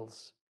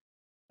fails,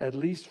 at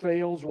least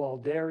fails while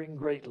daring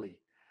greatly,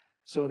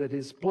 so that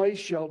his place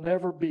shall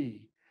never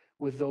be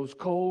with those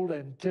cold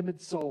and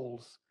timid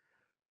souls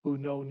who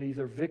know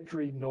neither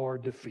victory nor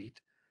defeat."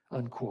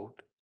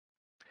 Unquote.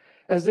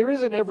 As there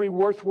is in every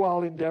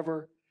worthwhile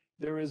endeavor,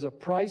 there is a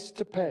price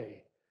to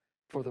pay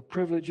for the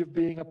privilege of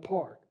being a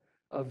part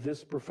of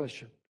this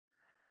profession.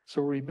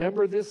 So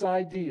remember this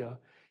idea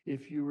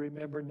if you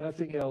remember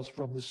nothing else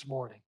from this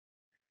morning.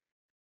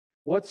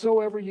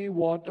 Whatsoever you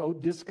want, O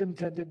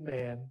discontented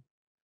man,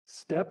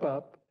 step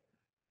up,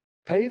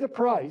 pay the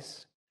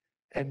price,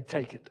 and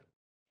take it.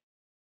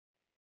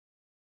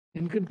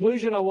 In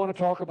conclusion, I want to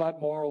talk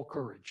about moral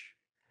courage.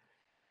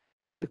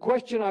 The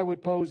question I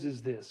would pose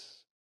is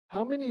this: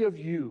 how many of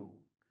you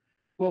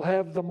will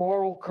have the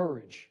moral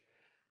courage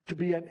to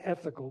be an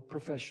ethical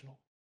professional,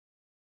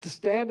 to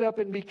stand up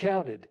and be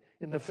counted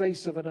in the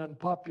face of an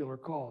unpopular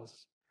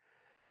cause,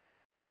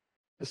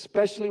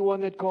 especially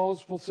one that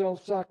calls for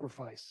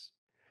self-sacrifice,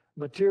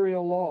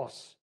 material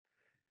loss,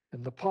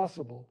 and the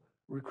possible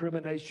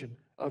recrimination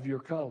of your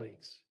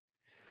colleagues?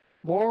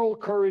 Moral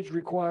courage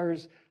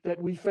requires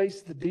that we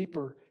face the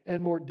deeper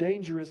and more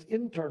dangerous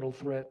internal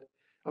threat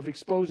of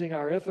exposing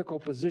our ethical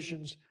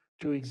positions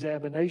to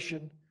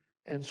examination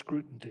and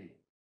scrutiny.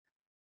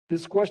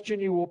 This question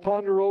you will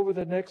ponder over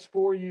the next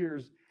 4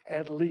 years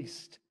at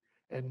least,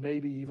 and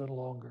maybe even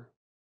longer.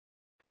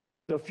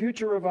 The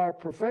future of our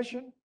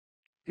profession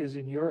is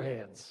in your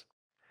hands.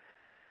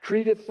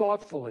 Treat it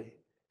thoughtfully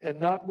and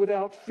not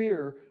without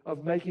fear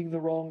of making the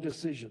wrong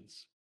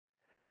decisions.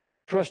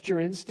 Trust your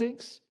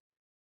instincts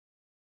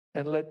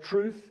and let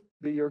truth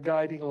be your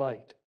guiding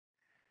light.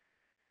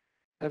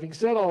 Having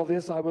said all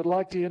this, I would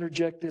like to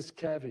interject this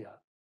caveat.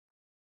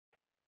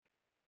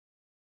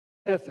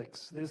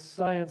 Ethics, this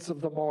science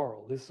of the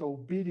moral, this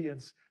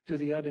obedience to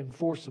the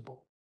unenforceable,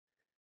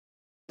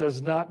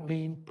 does not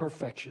mean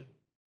perfection.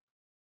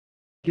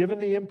 Given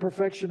the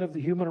imperfection of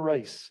the human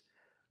race,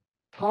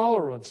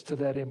 tolerance to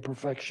that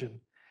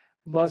imperfection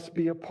must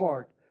be a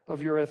part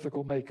of your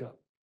ethical makeup.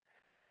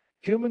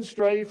 Humans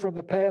stray from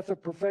the path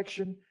of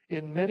perfection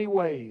in many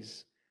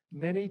ways,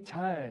 many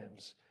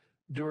times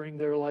during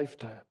their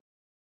lifetime.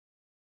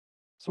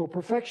 So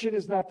perfection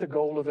is not the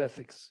goal of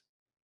ethics.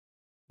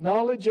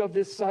 Knowledge of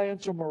this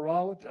science of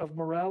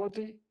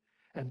morality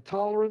and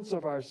tolerance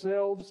of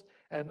ourselves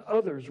and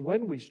others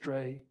when we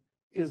stray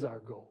is our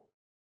goal.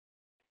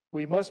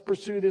 We must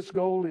pursue this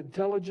goal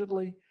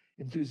intelligently,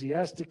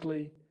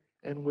 enthusiastically,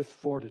 and with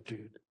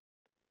fortitude,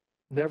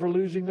 never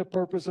losing the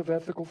purpose of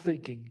ethical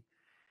thinking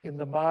in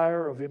the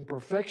mire of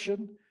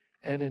imperfection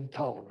and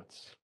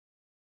intolerance.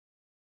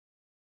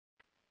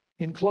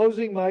 In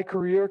closing, my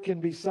career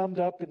can be summed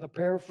up in the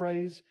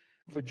paraphrase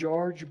of a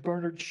George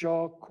Bernard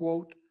Shaw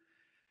quote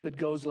that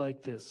goes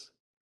like this: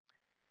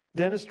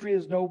 "Dentistry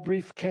is no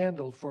brief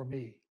candle for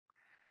me.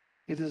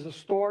 It is a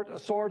sort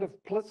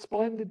of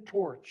splendid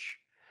torch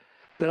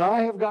that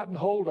I have gotten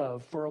hold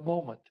of for a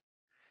moment,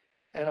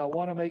 and I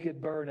want to make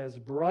it burn as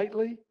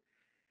brightly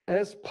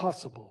as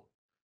possible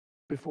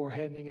before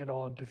handing it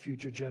on to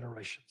future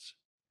generations."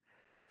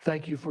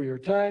 Thank you for your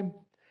time,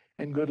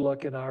 and good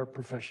luck in our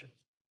profession.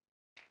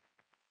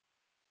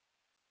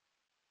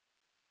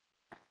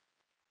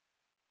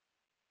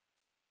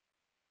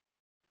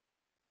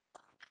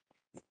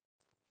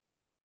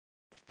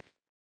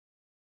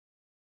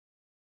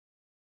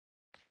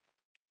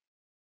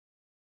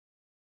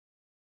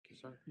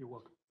 Sir. You're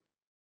welcome.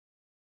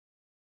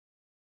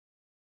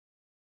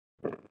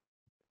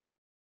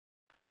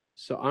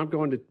 So I'm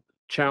going to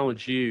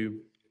challenge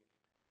you.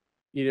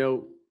 You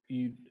know,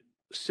 you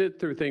sit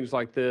through things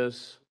like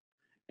this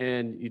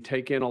and you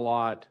take in a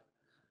lot.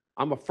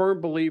 I'm a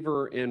firm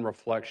believer in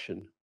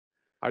reflection.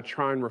 I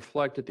try and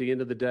reflect at the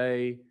end of the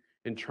day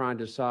and try and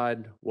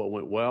decide what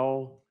went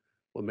well,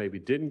 what maybe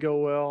didn't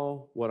go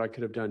well, what I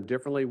could have done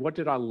differently. What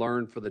did I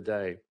learn for the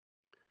day?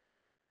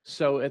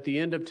 So at the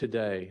end of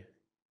today,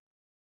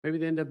 maybe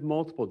the end of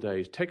multiple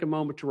days, take a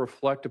moment to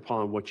reflect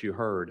upon what you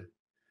heard.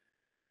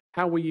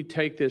 How will you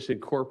take this and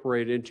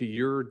incorporate it into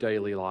your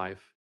daily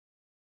life?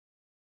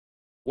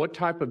 What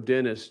type of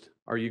dentist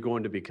are you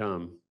going to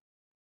become?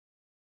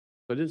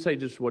 So I didn't say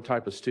just what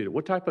type of student.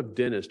 What type of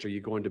dentist are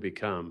you going to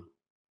become?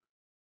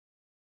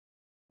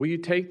 Will you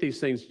take these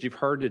things that you've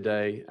heard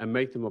today and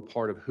make them a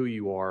part of who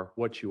you are,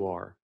 what you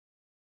are?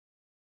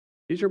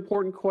 These are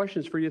important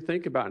questions for you to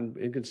think about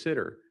and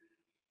consider.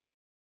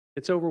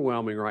 It's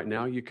overwhelming right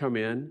now. You come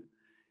in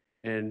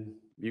and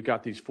you've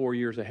got these 4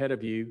 years ahead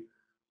of you,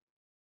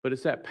 but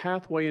it's that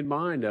pathway in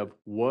mind of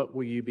what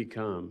will you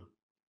become?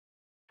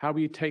 How will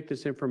you take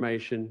this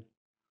information,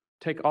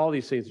 take all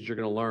these things that you're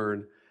going to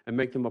learn and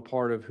make them a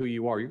part of who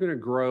you are? You're going to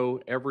grow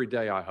every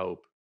day, I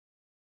hope.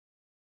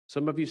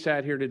 Some of you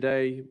sat here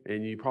today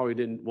and you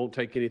probably won't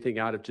take anything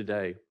out of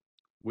today.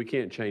 We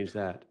can't change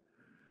that.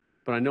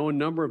 But I know a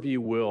number of you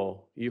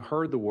will. You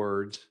heard the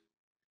words.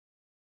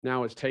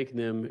 Now it's taking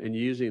them and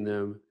using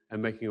them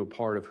and making them a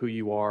part of who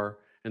you are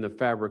and the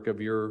fabric of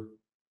your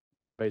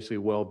basically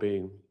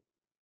well-being.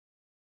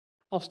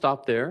 I'll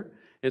stop there.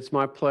 It's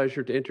my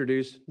pleasure to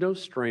introduce no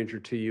stranger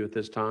to you at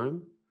this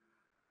time,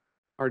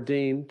 our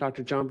Dean,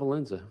 Dr. John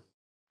Valenza.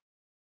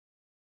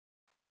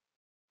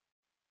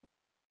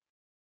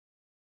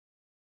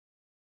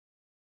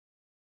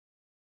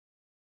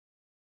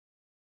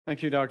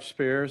 Thank you, Dr.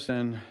 Spears.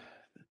 And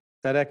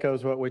that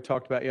echoes what we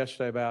talked about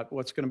yesterday about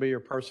what's going to be your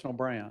personal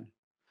brand.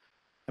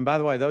 And by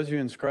the way, those of you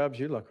in scrubs,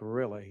 you look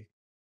really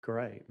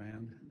great,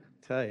 man.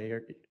 I tell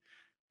you,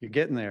 you're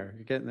getting there.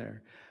 You're getting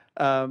there.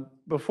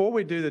 Before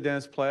we do the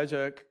dentist pledge,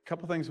 a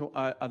couple things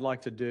I'd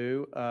like to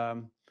do.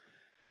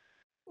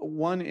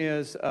 One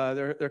is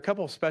there are a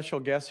couple of special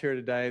guests here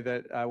today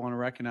that I want to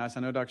recognize.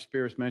 I know Dr.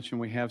 Spears mentioned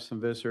we have some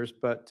visitors,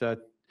 but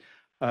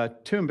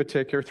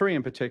three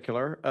in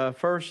particular.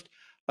 First,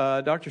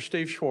 Dr.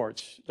 Steve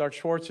Schwartz. Dr.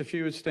 Schwartz, if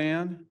you would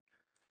stand.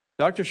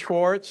 Dr.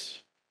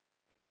 Schwartz.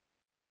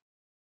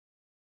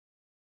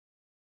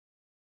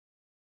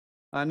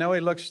 I know he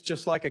looks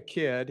just like a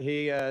kid.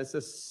 He is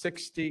a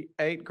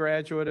 68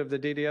 graduate of the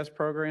DDS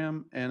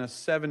program and a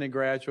 70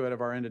 graduate of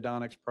our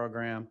endodontics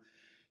program,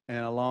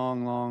 and a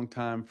long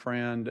time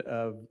friend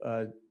of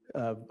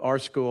our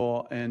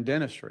school and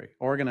dentistry,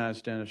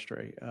 organized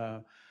dentistry.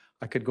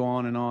 I could go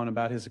on and on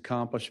about his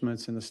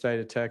accomplishments in the state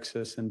of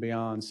Texas and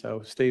beyond.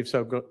 So, Steve,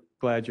 so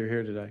glad you're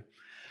here today.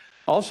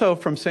 Also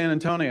from San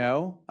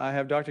Antonio, I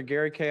have Dr.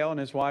 Gary Kale and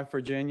his wife,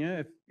 Virginia.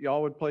 If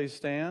y'all would please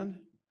stand.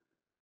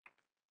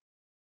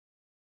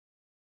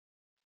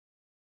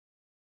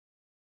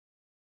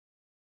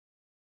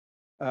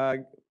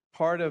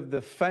 Part of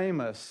the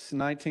famous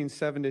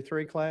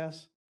 1973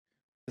 class.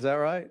 Is that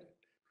right?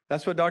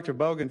 That's what Dr.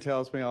 Bogan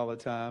tells me all the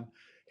time.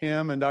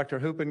 Him and Dr.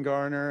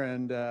 Hoopengarner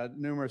and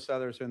numerous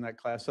others in that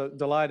class. So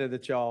delighted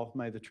that y'all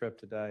made the trip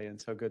today, and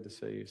so good to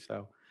see you.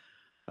 So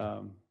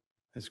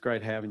it's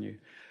great having you.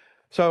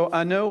 So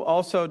I know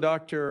also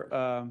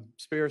Dr.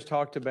 Spears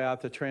talked about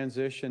the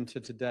transition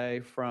to today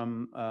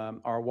from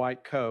our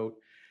white coat.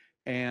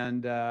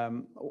 And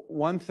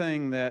one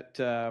thing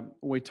that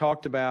we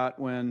talked about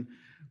when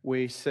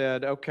we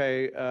said,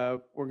 okay,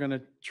 we're going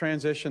to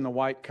transition the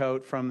white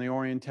coat from the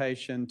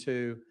orientation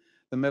to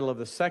the middle of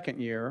the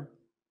second year,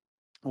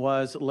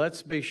 was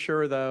let's be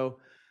sure, though,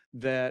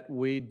 that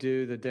we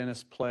do the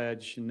dentist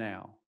pledge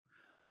now.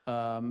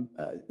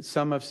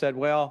 Some have said,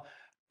 well,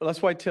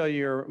 let's wait till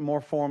you're more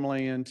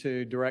formally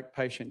into direct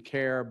patient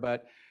care,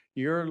 but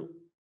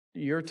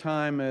your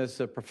time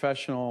as a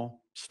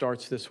professional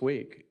starts this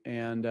week.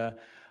 And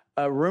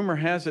rumor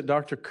has it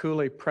Dr.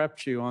 Cooley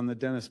prepped you on the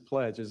dentist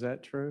pledge. Is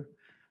that true?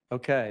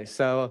 Okay,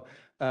 so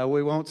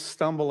we won't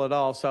stumble at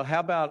all. So how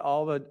about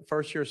all the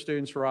first-year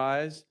students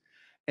rise?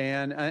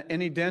 And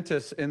any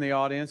dentists in the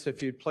audience,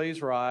 if you'd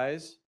please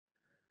rise.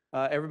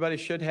 Everybody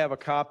should have a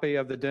copy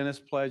of the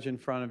dentist pledge in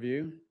front of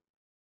you.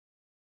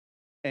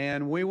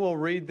 And we will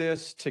read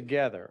this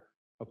together,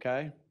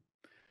 okay?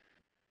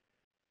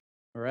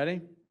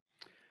 Ready?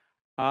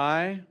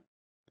 I,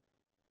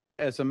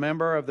 as a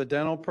member of the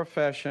dental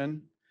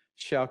profession,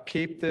 shall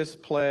keep this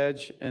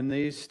pledge and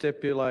these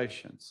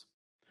stipulations.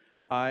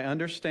 I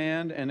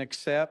understand and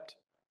accept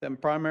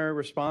that primary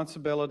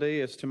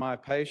responsibility is to my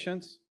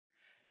patients,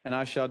 and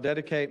I shall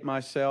dedicate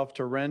myself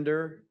to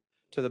render,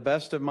 to the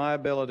best of my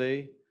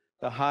ability,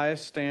 the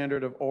highest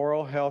standard of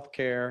oral health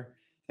care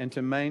and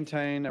to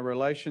maintain a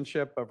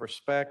relationship of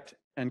respect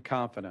and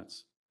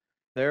confidence.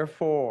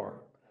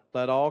 Therefore,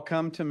 let all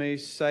come to me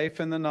safe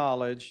in the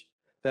knowledge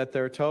that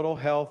their total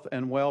health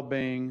and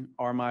well-being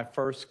are my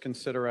first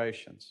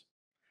considerations.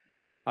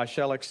 I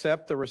shall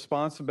accept the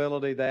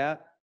responsibility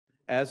that,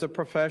 as a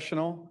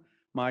professional,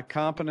 my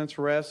competence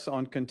rests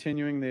on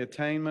continuing the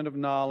attainment of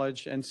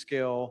knowledge and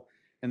skill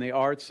in the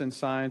arts and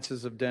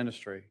sciences of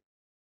dentistry.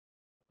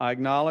 I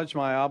acknowledge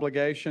my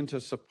obligation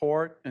to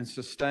support and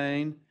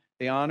sustain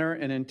the honor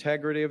and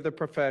integrity of the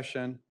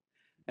profession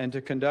and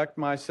to conduct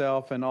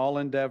myself in all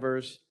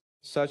endeavors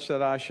such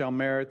that I shall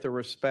merit the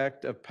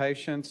respect of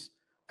patients,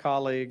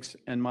 colleagues,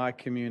 and my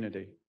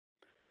community.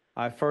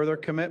 I further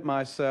commit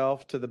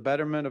myself to the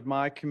betterment of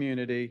my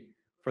community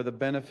for the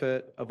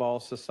benefit of all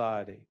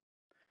society.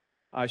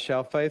 I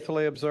shall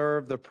faithfully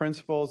observe the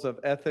principles of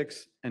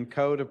ethics and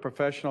code of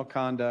professional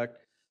conduct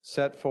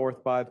set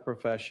forth by the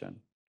profession.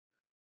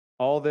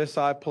 All this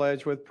I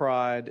pledge with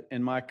pride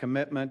in my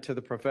commitment to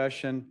the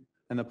profession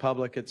and the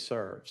public it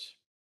serves.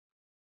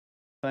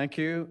 Thank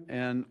you,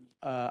 and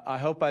I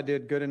hope I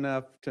did good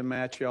enough to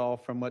match y'all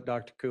from what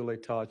Dr. Cooley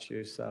taught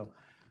you. So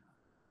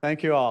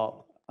thank you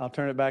all. I'll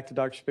turn it back to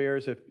Dr.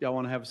 Spears if y'all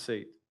want to have a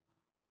seat.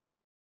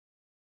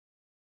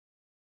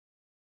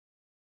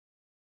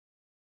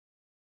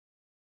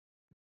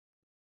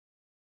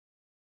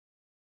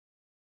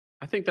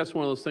 I think that's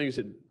one of those things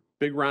that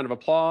big round of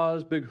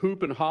applause, big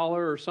hoop and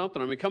holler or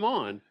something. I mean, come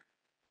on.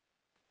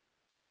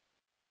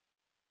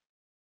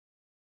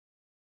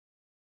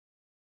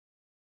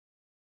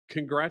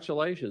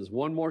 Congratulations.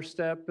 One more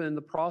step in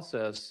the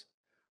process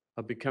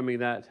of becoming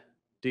that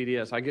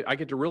DDS. I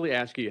get to really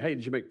ask you, hey,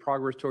 did you make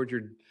progress towards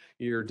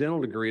your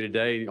dental degree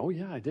today? Oh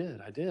yeah, I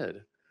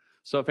did.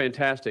 So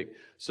fantastic.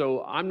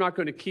 So I'm not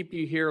going to keep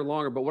you here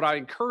longer, but what I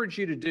encourage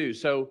you to do,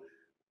 so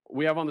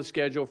we have on the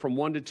schedule from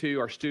 1 to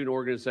 2 our student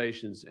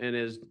organizations. And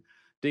as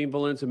Dean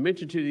Valenza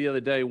mentioned to you the other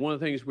day, one of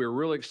the things we were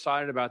really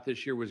excited about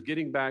this year was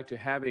getting back to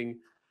having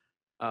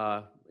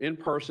in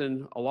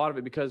person, a lot of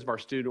it because of our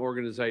student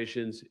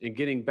organizations, and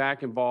getting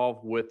back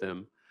involved with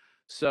them.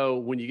 So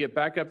when you get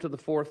back up to the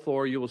 4th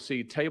floor, you will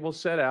see tables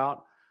set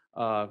out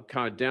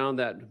kind of down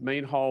that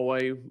main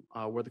hallway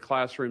where the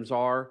classrooms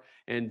are,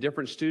 and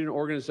different student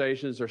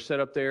organizations are set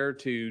up there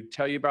to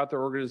tell you about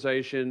their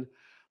organization.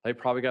 They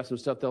probably got some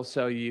stuff they'll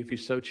sell you if you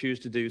so choose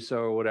to do so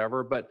or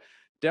whatever, but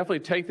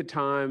definitely take the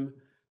time,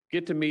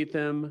 get to meet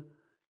them,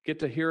 get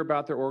to hear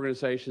about their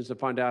organizations and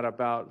find out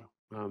about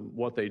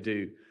what they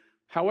do.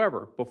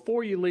 However,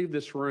 before you leave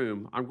this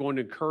room, I'm going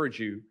to encourage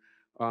you,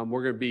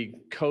 we're going to be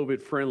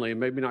COVID friendly and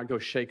maybe not go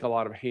shake a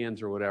lot of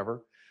hands or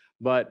whatever,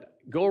 but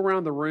go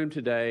around the room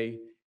today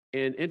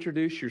and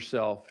introduce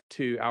yourself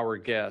to our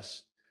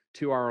guests,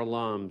 to our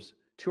alums,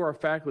 to our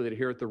faculty that are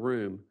here at the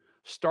room.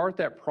 Start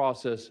that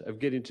process of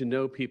getting to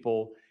know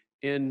people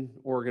in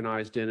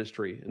organized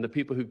dentistry and the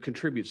people who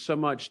contribute so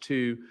much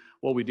to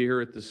what we do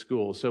here at the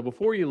school. So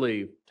before you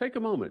leave, take a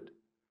moment,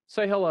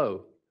 say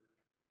hello,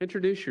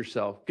 introduce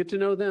yourself, get to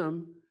know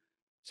them.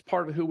 It's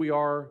part of who we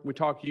are. We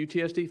talk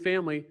UTSD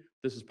family.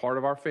 This is part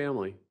of our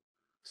family.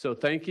 So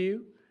thank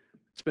you.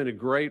 It's been a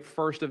great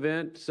first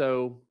event.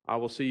 So I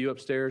will see you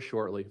upstairs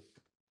shortly.